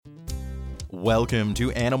Welcome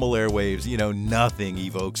to Animal Airwaves. You know, nothing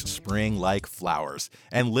evokes spring like flowers.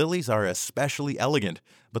 And lilies are especially elegant,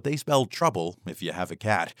 but they spell trouble if you have a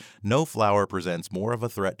cat. No flower presents more of a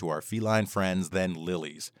threat to our feline friends than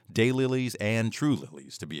lilies. Daylilies and true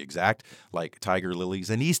lilies, to be exact, like tiger lilies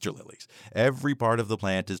and Easter lilies. Every part of the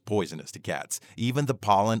plant is poisonous to cats, even the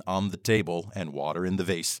pollen on the table and water in the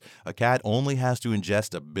vase. A cat only has to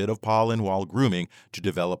ingest a bit of pollen while grooming to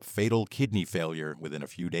develop fatal kidney failure within a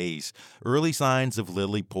few days. Early signs of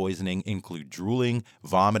lily poisoning include drooling,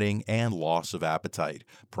 vomiting, and loss of appetite.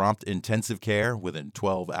 Prompt intensive care within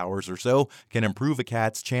 12 hours or so can improve a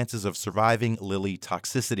cat's chances of surviving lily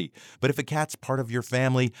toxicity. But if a cat's part of your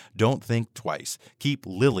family, don't think twice. Keep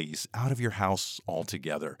lilies out of your house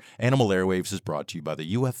altogether. Animal Airwaves is brought to you by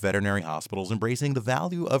the UF Veterinary Hospitals, embracing the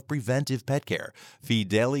value of preventive pet care. Feed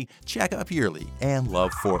daily, check up yearly, and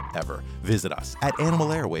love forever. Visit us at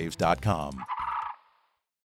animalairwaves.com.